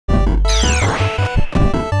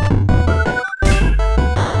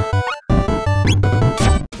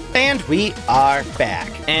we are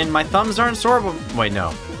back. And my thumbs aren't sore, but wait,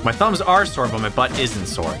 no. My thumbs are sore, but my butt isn't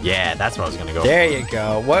sore. Yeah, that's what I was gonna go There you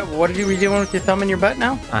go. What are you doing with your thumb in your butt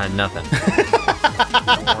now? Nothing.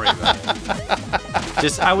 Don't worry about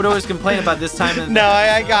it. I would always complain about this time. No,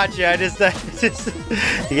 I got you.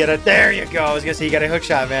 You gotta, there you go. I was gonna say, you got a hook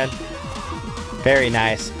shot, man. Very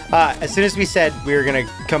nice. As soon as we said we were gonna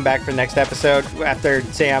come back for the next episode, after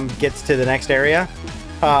Sam gets to the next area,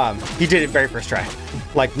 he did it very first try.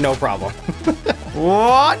 Like, no problem.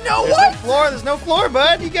 What? No, There's what? no floor. There's no floor,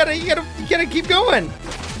 bud. You gotta keep going.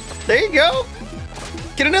 There you go.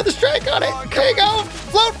 Get another strike on it. There you go.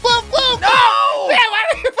 Float, float, float. No! Yeah, why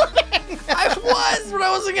are you floating? I was, but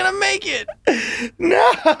I wasn't gonna make it.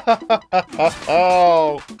 No.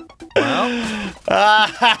 Oh. Well.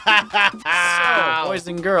 So, boys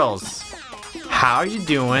and girls, how are you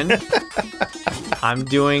doing? I'm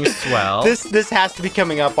doing swell. This has to be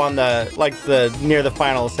coming up on the near the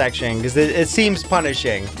final section because it seems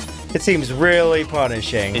punishing. It seems really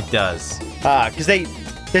punishing. It does. Because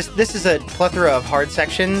this is a plethora of hard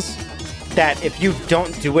sections that if you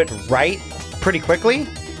don't do it right pretty quickly,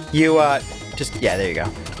 you there you go.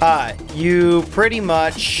 You pretty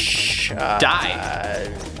much die.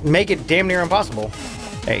 Make it damn near impossible.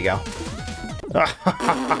 There you go.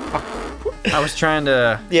 I was trying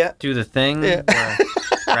to do the thing where I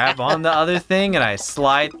grab on the other thing and I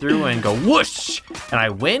slide through and go whoosh and I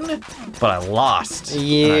win, but I lost.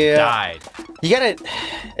 Yeah. And I died. You gotta.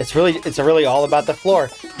 It's really all about the floor.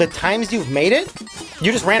 The times you've made it,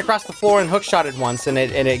 you just ran across the floor and hook-shotted once, and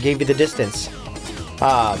it gave you the distance.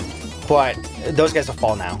 But those guys will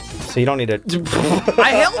fall now, so you don't need to. I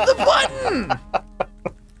held the button.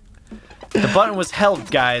 The button was held,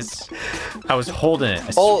 guys. I was holding it,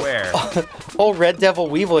 I swear. Old Red Devil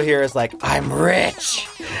Weevil here is like, I'm rich.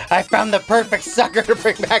 I found the perfect sucker to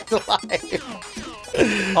bring back to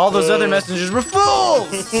life. All those other messengers were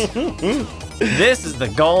fools. This is the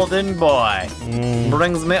golden boy.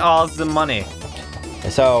 Brings me all the money.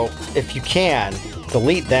 So, if you can,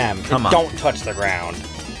 delete them Come and on. don't touch the ground.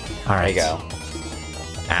 All right. There you go.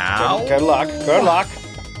 Ow. Good luck. Good luck.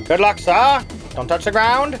 Good luck, sir. Don't touch the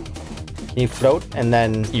ground. Can you float and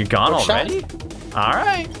then... You're gone hook shot? already? All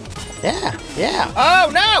right. Yeah, yeah. Oh,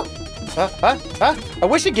 no! I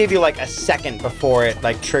wish it gave you, like, a second before it,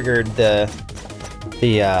 like, triggered the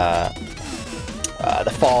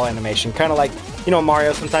fall animation. Kind of like, you know,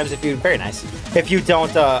 Mario, sometimes if you... Very nice. If you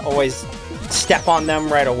don't always step on them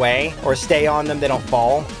right away or stay on them, they don't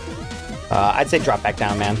fall. I'd say drop back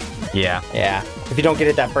down, man. Yeah. Yeah. If you don't get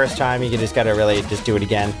it that first time, you just gotta really just do it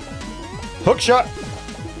again. Hook shot!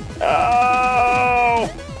 Oh!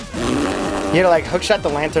 You gotta like hook shot the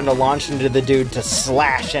lantern to launch into the dude to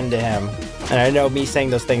slash into him. And I know me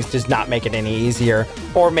saying those things does not make it any easier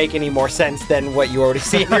or make any more sense than what you already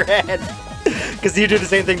see in your head. Because you do the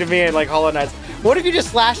same thing to me in like Hollow Knights. What if you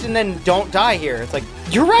just slash and then don't die here? It's like,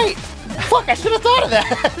 you're right! Fuck, I should have thought of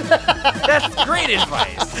that! That's great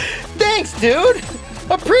advice! Thanks, dude!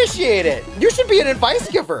 Appreciate it! You should be an advice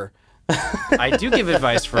giver! I do give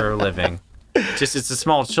advice for a living. Just it's to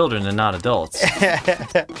small children and not adults.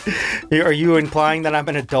 Are you implying that I'm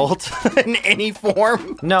an adult in any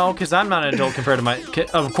form? No, because I'm not an adult compared to my...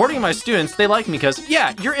 According to my students, they like me because,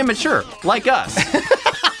 yeah, you're immature, like us.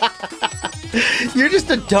 You're just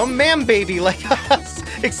a dumb man baby like us.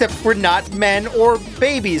 Except we're not men or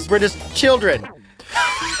babies. We're just children.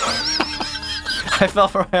 I fell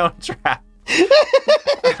for my own trap.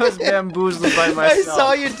 I was bamboozled by myself. I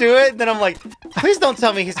saw you do it, and then I'm like, please don't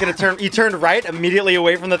tell me he's gonna turn. You turned right immediately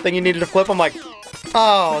away from the thing you needed to flip. I'm like,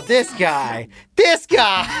 oh, this guy.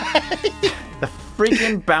 The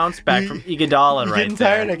freaking bounce back from Iguodala right getting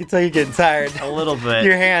tired? there. I can tell you're getting tired. A little bit.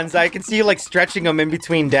 Your hands, I can see you like stretching them in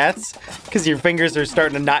between deaths because your fingers are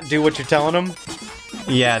starting to not do what you're telling them.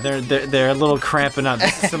 Yeah, they're a little cramping up.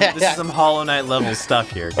 This is some Hollow Knight level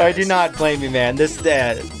stuff here, guys. I do not blame you, man.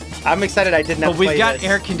 I'm excited I didn't have to play But we've got this.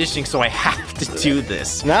 air conditioning, so I have to do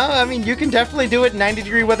this. No, I mean, you can definitely do it in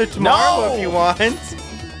 90-degree weather tomorrow if you want.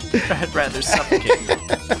 I'd rather suffocate.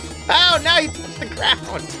 Oh, now you touched the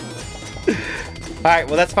ground. All right,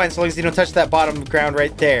 well, that's fine, so long as you don't touch that bottom ground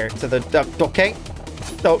right there. To the, okay?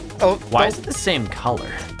 Why is it the same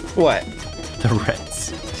color? What? The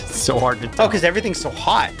reds. It's so hard to tell. Oh, because everything's so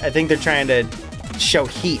hot. I think they're trying to show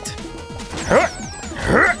heat.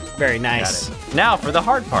 Very nice. Got it. Now for the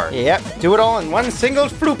hard part. Yep, do it all in one single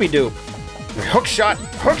floopy-doop. Hook shot,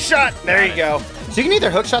 hook shot. There you go. So you can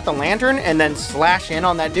either hook shot the lantern and then slash in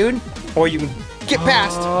on that dude, or you can get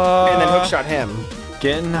past and then hook shot him.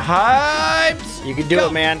 Getting hyped. You can do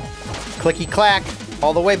it, man. Clicky clack,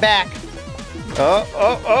 all the way back. Oh,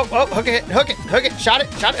 hook it, shot it,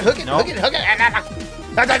 hook it, nope. hook it.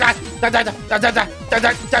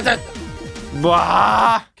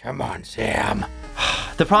 Come on, Sam.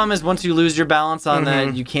 The problem is once you lose your balance on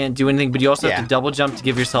that, you can't do anything, but you also have to double jump to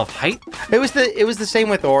give yourself height. It was the same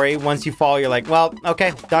with Ori. Once you fall, you're like, well,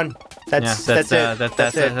 okay, done. That's it.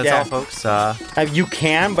 That's all, folks. You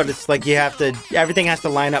can, but it's like you have to. Everything has to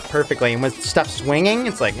line up perfectly, and with stuff swinging,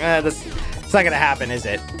 it's like, it's not gonna happen, is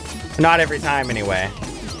it? Not every time, anyway.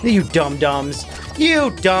 You dum-dums.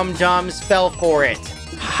 You dum-dums fell for it.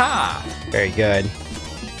 Ha! Very good.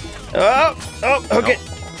 Oh, hook it.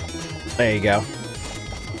 There you go.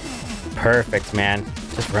 Perfect, man.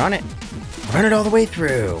 Just run it. Run it all the way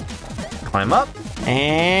through. Climb up.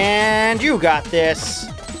 And you got this.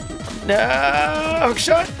 No, hook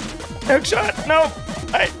shot. Hook shot. No.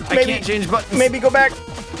 I can't change buttons. Maybe go back.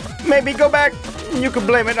 Maybe go back. You can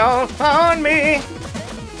blame it all on me.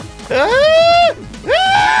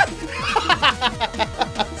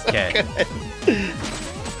 Okay.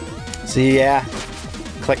 See, yeah.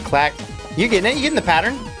 Click, clack. You getting it? You getting the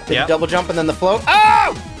pattern? Yeah. Double jump and then the float.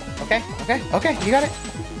 Oh! Okay. You got it.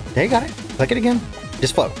 There you got it. Click it again.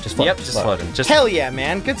 Just float. Yep, just floating. Hell yeah,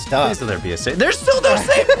 man. Good stuff. Please let there be a save. There's still no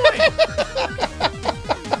save point!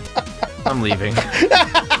 I'm leaving.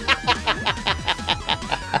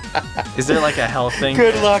 Is there like a health thing?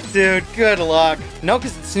 Good luck, dude. Good luck. No,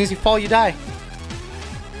 because as soon as you fall, you die.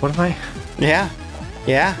 What am I? Yeah.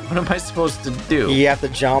 What am I supposed to do? You have to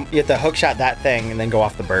jump. You have to hook shot that thing and then go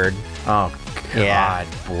off the bird. Oh, God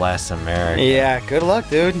bless America. Yeah, good luck,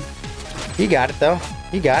 dude. You got it, though.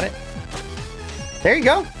 You got it. There you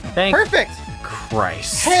go. Perfect.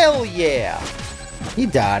 Christ. Hell yeah. You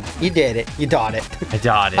did it. You did it. I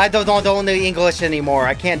did it. I don't know English anymore.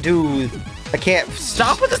 I can't.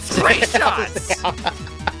 Stop with the spray shots.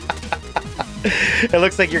 It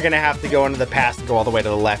looks like you're gonna have to go into the past and go all the way to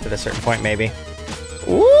the left at a certain point, maybe.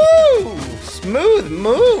 Woo! Smooth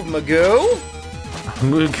move, Magoo.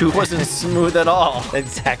 Magoo wasn't smooth at all.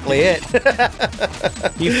 Exactly it.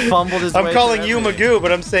 He fumbled his way. I'm calling you Magoo,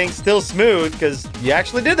 but I'm saying still smooth because you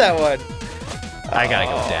actually did that one. I gotta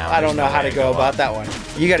go down. I don't know how to go about that one.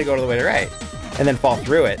 You gotta go to the way to right and then fall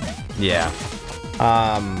through it. Yeah.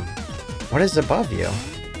 What is above you?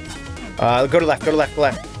 Go to left.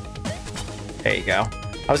 There you go.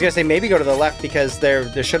 I was gonna say maybe go to the left because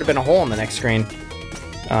there should have been a hole in the next screen,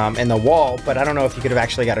 in the wall, but I don't know if you could have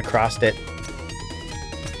actually got across it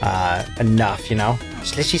enough, you know?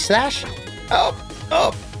 Slishy slash. Oh.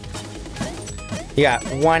 You got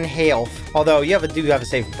one health, although you do have a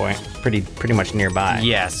save point pretty much nearby.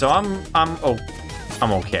 Yeah, so I'm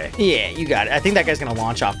okay. Yeah, you got it. I think that guy's gonna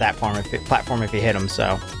launch off that platform if you hit him.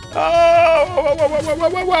 So.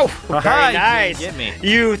 Oh! Very nice. Get me.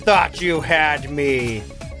 You thought you had me.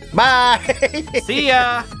 Bye. See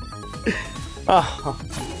ya.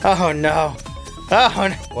 Oh no. Oh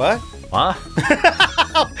no. What? What?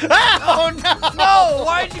 Oh no. No!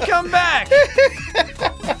 Why'd you come back?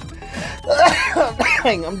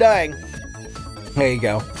 I'm dying. There you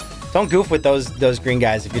go. Don't goof with those green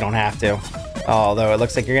guys if you don't have to. Although it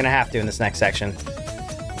looks like you're gonna have to in this next section.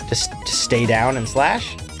 Just stay down and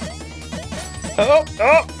slash. Oh,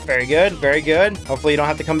 very good. Hopefully you don't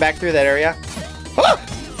have to come back through that area. Oh!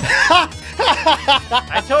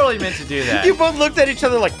 I totally meant to do that. You both looked at each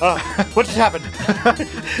other like, what just happened?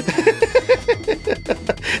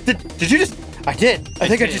 Did you just? I did. I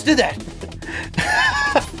think I just did that.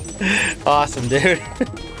 Awesome, dude.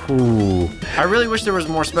 Ooh. I really wish there was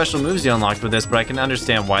more special moves you unlocked with this, but I can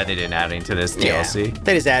understand why they didn't add any to this DLC. Yeah,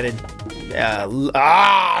 they just added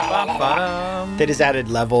they just added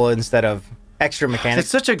level instead of extra mechanics.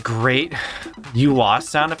 It's such a great you lost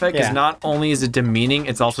sound effect because not only is it demeaning,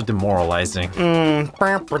 it's also demoralizing. It's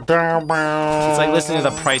like listening to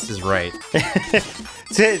The Price is Right.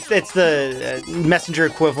 It's the messenger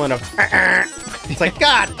equivalent of it's like,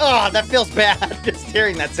 God, that feels bad just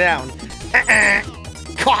hearing that sound.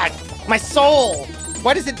 God, my soul.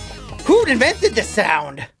 Why does it? Who invented this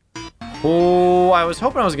sound? Oh, I was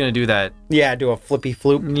hoping I was gonna do that. Yeah, do a flippy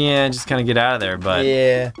floop. Yeah, just kind of get out of there, but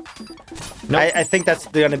yeah. Nope. I think that's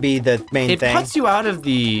gonna be the main thing. It puts you out of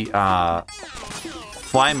the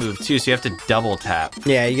fly move too, so you have to double tap.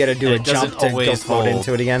 Yeah, you gotta do a jump to go float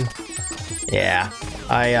into it again. Yeah,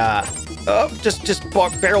 just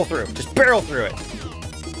barrel through. Just barrel through it.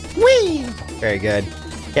 Whee! Very good.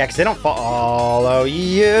 Yeah, because they don't follow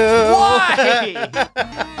you. Why?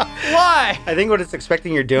 Why? I think what it's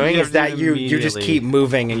expecting you're doing is that you just keep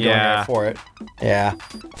moving and going right for it. Yeah.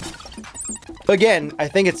 again, I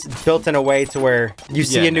think it's built in a way to where you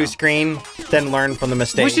see a new screen, then learn from the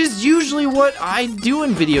mistake. Which is usually what I do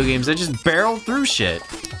in video games. I just barrel through shit.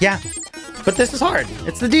 Yeah, but this is hard.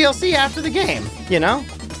 It's the DLC after the game, you know?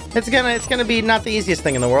 It's gonna be not the easiest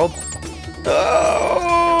thing in the world.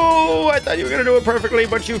 Oh, I thought you were gonna do it perfectly,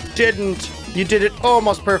 but you didn't. You did it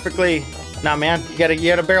almost perfectly. Nah, man, you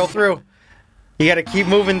gotta barrel through. You gotta keep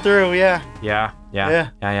moving through, yeah. Yeah.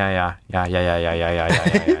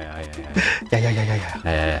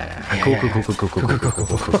 Cool.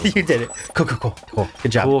 You did it. Cool.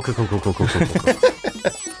 Good job. Cool.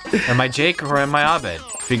 Am I Jake or am I Abed?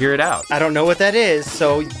 Figure it out. I don't know what that is,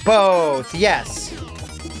 so both, yes.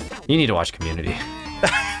 You need to watch Community.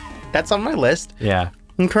 That's on my list. Yeah.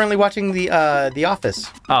 I'm currently watching The Office.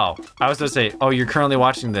 Oh, I was going to say, you're currently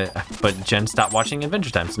watching but Jen stopped watching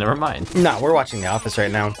Adventure Time, so never mind. No, we're watching The Office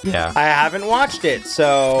right now. Yeah. I haven't watched it,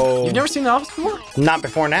 so... You've never seen The Office before? Not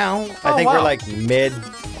before now. I think we're like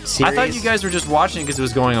mid-series. I thought you guys were just watching it because it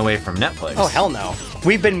was going away from Netflix. Oh, hell no.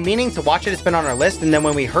 We've been meaning to watch it. It's been on our list, and then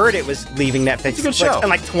when we heard it was leaving Netflix it's a good show. In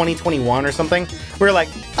like 2021 or something, we were like,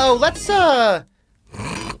 oh,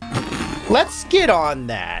 let's get on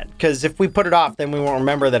that, because if we put it off, then we won't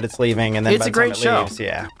remember that it's leaving, and then it's by a the time great show. Leaves,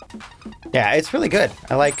 yeah, it's really good.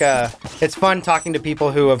 I like. It's fun talking to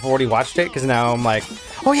people who have already watched it, because now I'm like,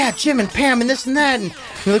 oh yeah, Jim and Pam and this and that, and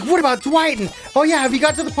you're like, what about Dwight? And oh yeah, have you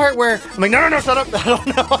got to the part where I'm like, no, shut up.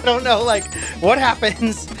 I don't know, like what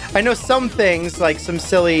happens. I know some things, like some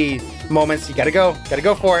silly moments. You gotta go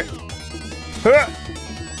for it.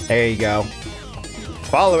 There you go.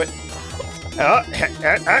 Follow it.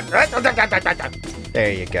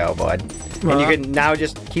 There you go, bud. And you can now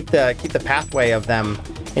just keep the pathway of them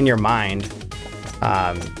in your mind,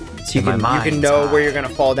 so you can know where you're gonna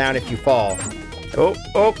fall down if you fall. Oh!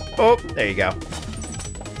 There you go.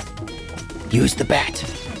 Use the bat,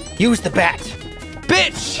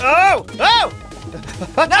 bitch! Oh! No!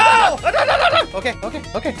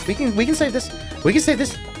 Okay. We can save this.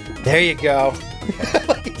 There you go.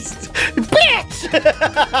 Bitch!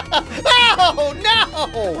 Oh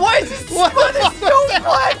no! Why is this so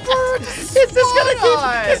Blackbird?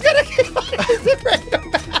 It's gonna keep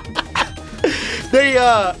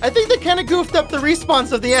I think they kind of goofed up the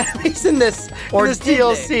respawns of the enemies in this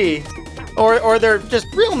DLC. Or they're just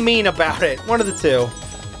real mean about it. One of the two.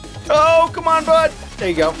 Oh, come on, bud. There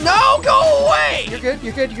you go. No, go away! You're good.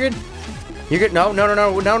 You're good. No.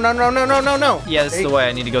 Yeah, this is the way.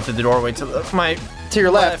 I need to go through the doorway to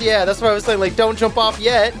your left. Yeah, that's what I was saying. Like, don't jump off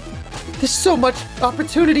yet. There's so much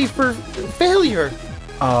opportunity for failure.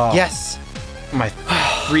 Oh. Yes. My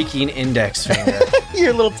freaking index finger.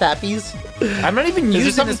 Your little tappies. I'm not even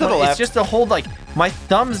using this one. It's just to hold, like, my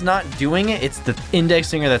thumb's not doing it. It's the index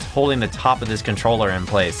finger that's holding the top of this controller in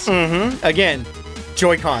place. Mm-hmm. Again,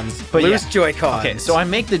 Joy-Cons. Loose Joy-Cons. Okay, so I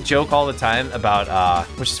make the joke all the time about,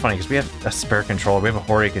 which is funny because we have a spare controller. We have a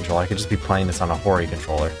Hori controller. I could just be playing this on a Hori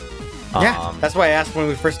controller. Yeah, that's why I asked when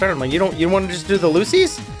we first started. I'm like, you want to just do the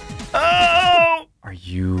Lucy's? Oh! Are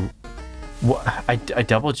you... What? I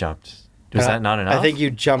double jumped. Was that not enough? I think you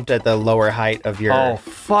jumped at the lower height of your... Oh,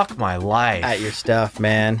 fuck my life. At your stuff,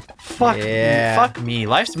 man. Fuck me.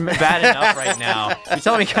 Life's bad enough right now. You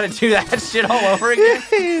telling me you gotta do that shit all over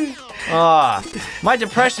again? My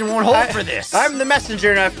depression won't hold for this. I'm the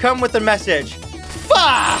messenger, and I've come with a message.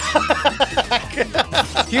 Fuck!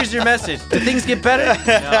 Here's your message. Did things get better?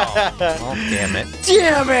 No. Oh, damn it.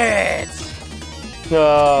 Damn it!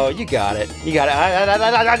 Oh, you got it.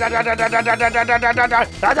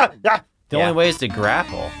 The only way is to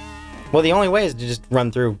grapple. Well, the only way is to just run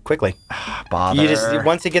through quickly. Bother. You just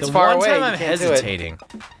once it gets far away, I'm hesitating.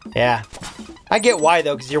 Yeah, I get why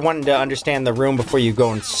though, because you're wanting to understand the room before you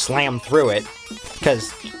go and slam through it.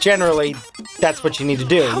 Because generally, that's what you need to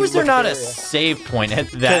do. How is there not a save point at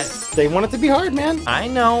that? Because they want it to be hard, man. I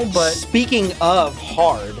know, but speaking of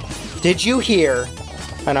hard, did you hear?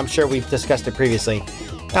 And I'm sure we've discussed it previously.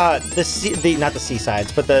 Not the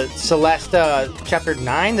Seasides, but the Celeste Chapter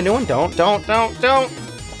 9, the new one. Don't.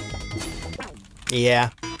 Yeah.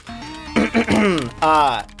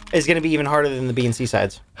 Is going to be even harder than the B and C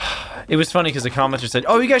sides. It was funny because the commenter said,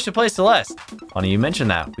 "Oh, you guys should play Celeste." Funny you mentioned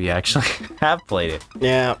that. We actually have played it.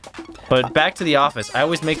 Yeah. But back to The Office. I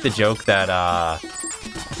always make the joke that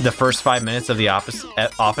the first 5 minutes of The Office,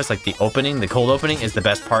 like the opening, the cold opening, is the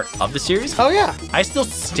best part of the series. Oh yeah. I still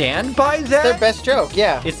stand by that. Their best joke,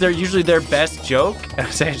 yeah. It's usually their best joke. I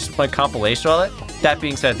say just my compilation of it. That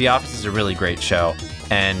being said, The Office is a really great show,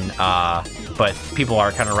 and but people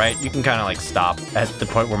are kind of right. You can kind of like stop at the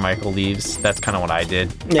point where Michael leaves. That's kind of what I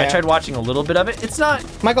did. Yeah. I tried watching a little bit of it. It's not...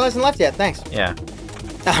 Michael hasn't left yet, thanks. Yeah.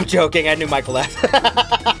 I'm joking. I knew Michael F.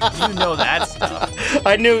 You know that stuff.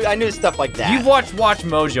 I knew stuff like that. You've watched Watch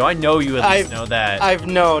Mojo. I know you at least know that. I've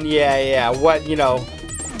known, yeah. What,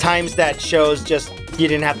 times that shows just, you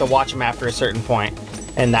didn't have to watch them after a certain point.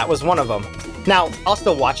 And that was one of them. Now, I'll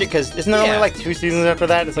still watch it, because isn't there only like 2 seasons after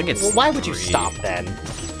that? It's like, well, why would you stop then?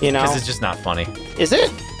 Because it's just not funny. Is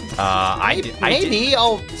it? Maybe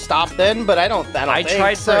I'll stop then, but I don't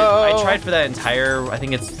think so. I tried for that entire, I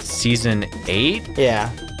think it's season 8.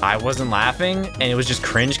 Yeah. I wasn't laughing, and it was just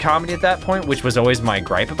cringe comedy at that point, which was always my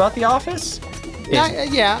gripe about The Office.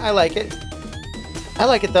 Yeah, I like it. I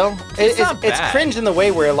like it, though. It's cringe in the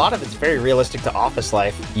way where a lot of it's very realistic to office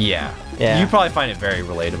life. Yeah. Yeah. You probably find it very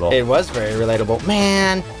relatable. It was very relatable.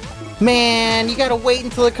 Man, you gotta wait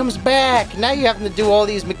until it comes back. Now you're having to do all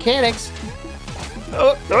these mechanics.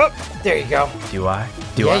 Oh, there you go. Do I?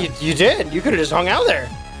 You did. You could have just hung out there.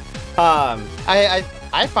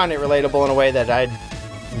 I find it relatable in a way that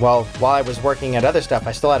while I was working at other stuff,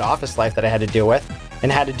 I still had office life that I had to deal with,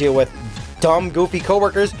 and had to deal with dumb, goofy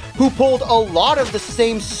coworkers who pulled a lot of the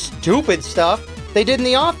same stupid stuff they did in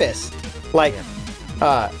the office, like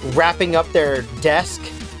wrapping up their desk.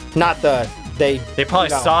 Not the they probably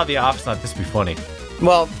saw The Office. Not this be funny.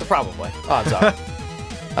 Well, probably. Odds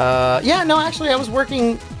are. Yeah, no, actually, I was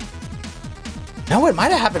working. No, it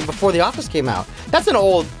might have happened before The Office came out. That's an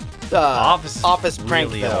old Office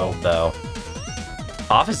prank, really old, though.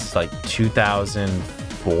 Office is like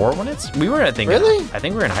 2004 when we were, I think. Really? I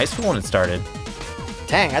think we were in high school when it started.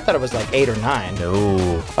 Dang, I thought it was like 8 or 9.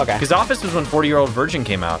 No. Okay. Because Office was when 40-Year-Old Virgin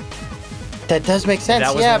came out. That does make sense.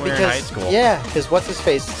 That was when we were in high school. Yeah, because what's his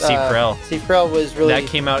face? Steve Carell. Steve Carell was really. That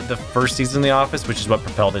came out the first season of The Office, which is what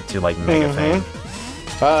propelled it to like mega fame.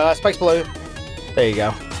 Spikes Blue. There you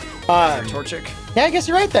go. Torchic. Yeah, I guess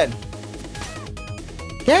you're right then.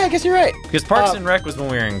 Yeah, I guess you're right. Because Parks and Rec was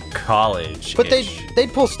when we were in college. But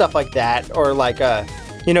they'd pull stuff like that, or like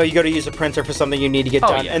you go to use a printer for something you need to get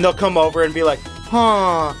done, and they'll come over and be like,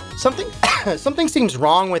 something seems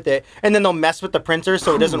wrong with it, and then they'll mess with the printer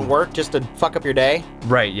so it doesn't work just to fuck up your day.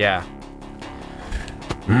 Right, yeah.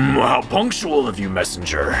 How punctual of you,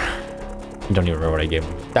 messenger. I don't even remember what I gave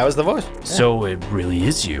him. That was the voice. Yeah. So it really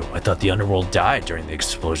is you. I thought the underworld died during the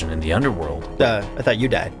explosion in the underworld. I thought you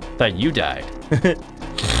died. Thought you died.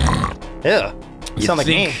 Yeah. You sound like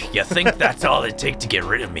me. You think that's all it takes to get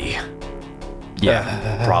rid of me?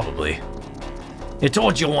 Yeah, probably. I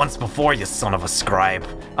told you once before, you son of a scribe.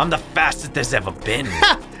 I'm the fastest there's ever been.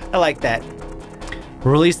 I like that.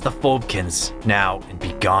 Release the Phobekins now and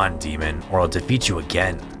be gone, demon, or I'll defeat you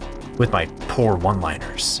again with my poor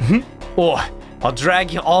one-liners. Or I'll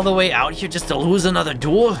drag you all the way out here just to lose another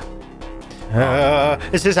duel.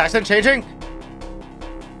 Is his accent changing?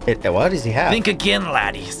 What does he have? Think again,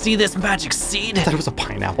 laddie. See this magic seed? I thought it was a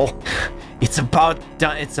pineapple. It's about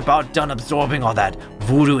done absorbing all that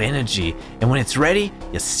voodoo energy, and when it's ready,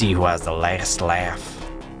 you'll see who has the last laugh.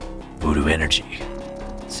 Voodoo energy.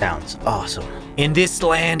 Sounds awesome. In this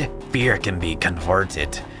land, fear can be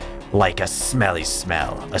converted like a smelly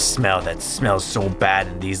smell. A smell that smells so bad,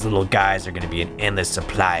 and these little guys are gonna be an endless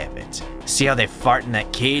supply of it. See how they fart in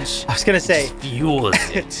that cage? I was gonna say, it just fuels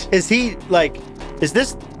it. Is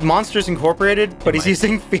this Monsters Incorporated, but he's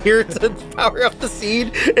using fear to power up the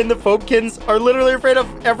seed, and the Phobekins are literally afraid of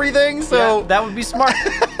everything, so... Yeah, that would be smart.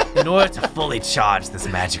 In order to fully charge this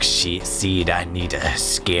magic seed, I need to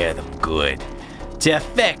scare them good. To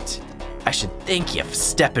effect, I should thank you for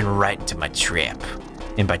stepping right into my trap.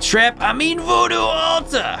 And by trap, I mean voodoo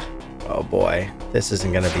altar. Oh boy, this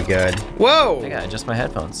isn't gonna be good. Whoa! I gotta adjust my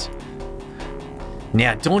headphones.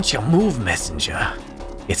 Now, don't you move, messenger.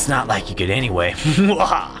 It's not like you could anyway.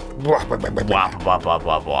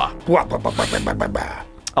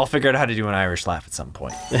 I'll figure out how to do an Irish laugh at some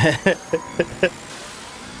point.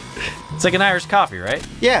 It's like an Irish coffee, right?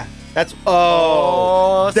 Yeah, that's...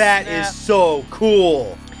 Oh, that snap. Is so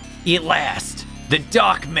cool. At last, the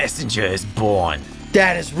Dark Messenger is born.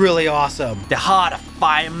 That is really awesome. The heart of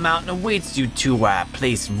Fire Mountain awaits you two where I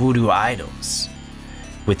place voodoo idols.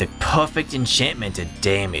 With a perfect enchantment to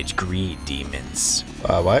damage greed demons.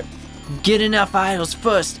 What? Get enough idols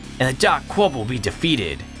first, and the Dark Corp will be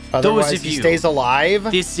defeated. Otherwise, those of he you, stays alive?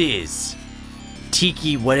 This is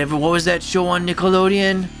Tiki, whatever. What was that show on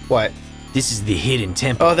Nickelodeon? What? This is the Hidden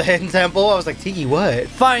Temple. Oh, the Hidden Temple? I was like, Tiki, what?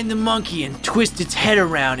 Find the monkey and twist its head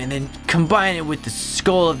around, and then combine it with the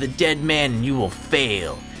skull of the dead man, and you will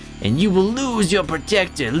fail. And you will lose your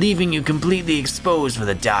protector, leaving you completely exposed for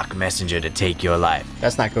the Dark Messenger to take your life.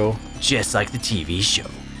 That's not cool. Just like the TV show.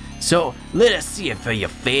 So, let us see if you're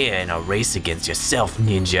fair in a race against yourself,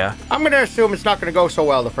 ninja. I'm gonna assume it's not gonna go so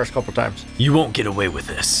well the first couple times. You won't get away with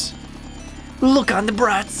this. look on the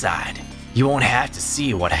bright side. You won't have to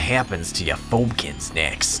see what happens to your Phobekins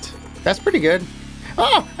next. That's pretty good.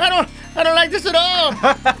 Oh, I don't like this at all.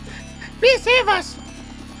 Please save us.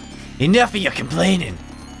 Enough of your complaining.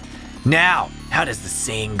 Now, how does the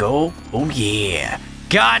saying go? Oh yeah.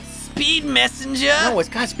 Godspeed, messenger. No, it's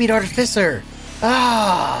Godspeed Artificer.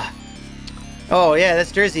 Ah. Oh yeah,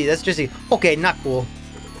 that's Jersey. That's Jersey. Okay, not cool.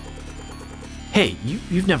 Hey,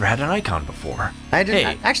 you've never had an icon before.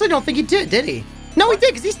 I actually don't think he did he? No, he did,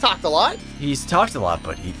 because he's talked a lot. He's talked a lot,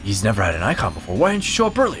 but he's never had an icon before. Why didn't you show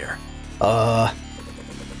up earlier?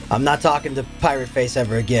 I'm not talking to Pirate Face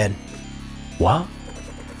ever again. What?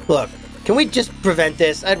 Look, can we just prevent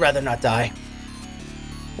this? I'd rather not die.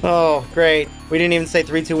 Oh, great. We didn't even say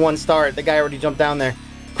 3, 2, 1, start. The guy already jumped down there.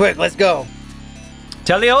 Quick, let's go.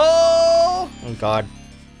 Tally-ho! Oh, God.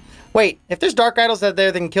 Wait, if there's dark idols out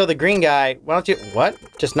there that can kill the green guy, why don't you... What?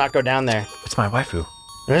 Just not go down there. It's my waifu.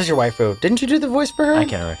 Where's your waifu? Didn't you do the voice for her? I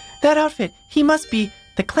can't remember. That outfit, he must be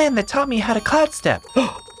the clan that taught me how to cloud step.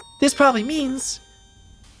 This probably means...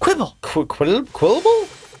 Quibble. Quillable?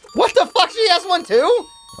 What the fuck? She has one too?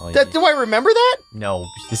 Do I remember that? No,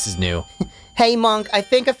 this is new. Hey, Monk, I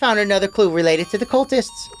think I found another clue related to the cultists.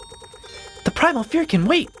 The primal fear can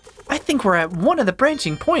wait. I think we're at one of the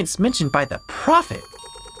branching points mentioned by the prophet.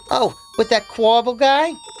 Oh, with that Quabble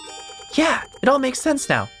guy? Yeah, it all makes sense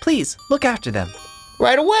now. Please, look after them.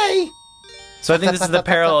 Right away. So I think this is the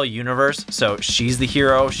parallel universe. So she's the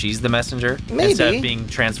hero, she's the messenger. Maybe. Instead of being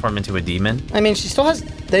transformed into a demon. I mean, she still has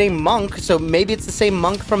the name Monk, so maybe it's the same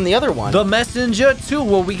Monk from the other one. The messenger too,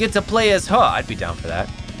 where we get to play as her. I'd be down for that.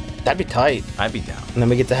 That'd be tight. I'd be down. And then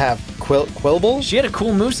we get to have Quillable. She had a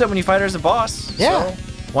cool moveset when you fight her as a boss. Yeah. So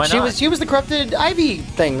why not? She was the corrupted Ivy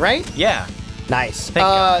thing, right? Yeah. Nice. Thank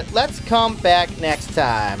God. Let's come back next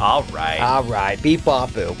time. All right. All right. Beep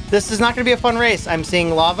bop boo. This is not going to be a fun race. I'm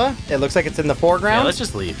seeing lava. It looks like it's in the foreground. Yeah, let's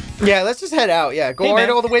just leave. Yeah, let's just head out. Yeah, go right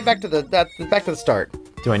all the way back to the start.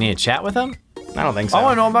 Do I need to chat with him? I don't think so. I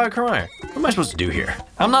want to know about a career. What am I supposed to do here?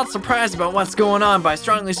 I'm not surprised about what's going on, but I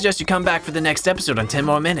strongly suggest you come back for the next episode on 10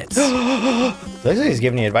 more minutes. Looks like he's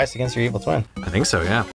giving you advice against your evil twin. I think so, yeah.